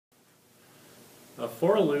A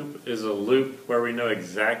for loop is a loop where we know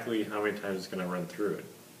exactly how many times it's going to run through it.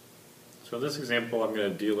 So in this example, I'm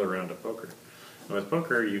going to deal a round of poker. And with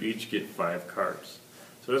poker, you each get 5 cards.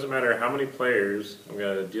 So it doesn't matter how many players, I'm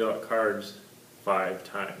going to deal out cards 5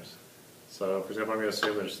 times. So for example, I'm going to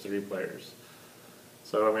assume there's 3 players.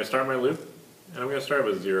 So I'm going to start my loop, and I'm going to start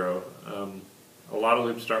with 0. A lot of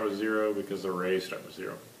loops start with 0 because the arrays start with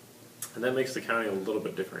 0. And that makes the counting a little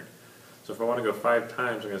bit different. So if I want to go 5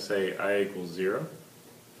 times, I'm going to say I equals 0.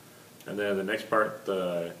 And then the next part,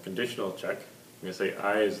 the conditional check, I'm going to say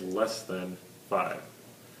I is less than 5.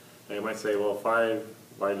 Now you might say, well, 5,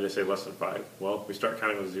 why did I say less than 5? Well, we start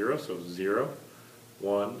counting with 0, so 0,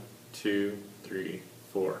 1, 2, 3,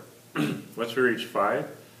 4. Once we reach 5,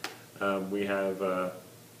 we have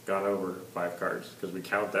gone over 5 cards because we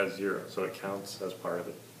count that 0, so it counts as part of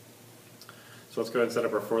it. So let's go ahead and set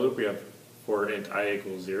up our for loop. We have for int I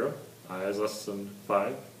equals 0, I is less than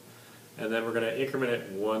 5, and then we're going to increment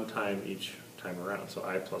it 1 time each time around, so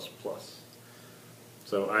I plus plus.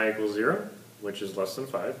 So I equals 0, which is less than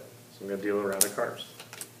 5, so I'm going to deal a round of cards.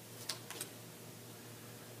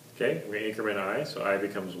 Okay, we're going to increment I, so I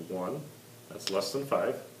becomes 1, that's less than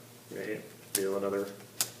 5. I'm going to deal another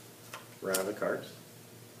round of cards.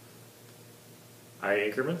 I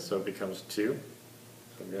increments, so it becomes 2.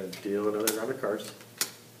 So I'm going to deal another round of cards.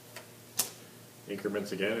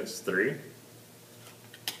 Increments again, it's 3.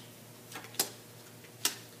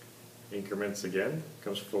 Increments again,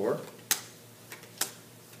 becomes 4.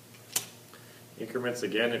 Increments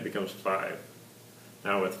again, it becomes 5.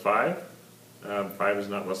 Now with 5, 5 is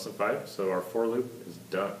not less than 5, so our for loop is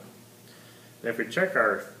done. And if we check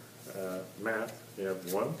our math, we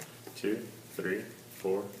have 1, 2, 3,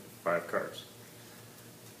 4, 5 cards.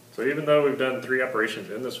 So even though we've done 3 operations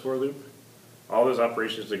in this for loop, all those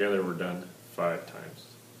operations together were done 5 times.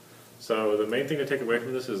 So the main thing to take away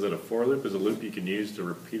from this is that a for loop is a loop you can use to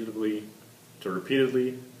repeatedly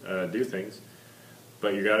do things,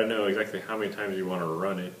 but you got to know exactly how many times you want to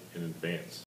run it in advance.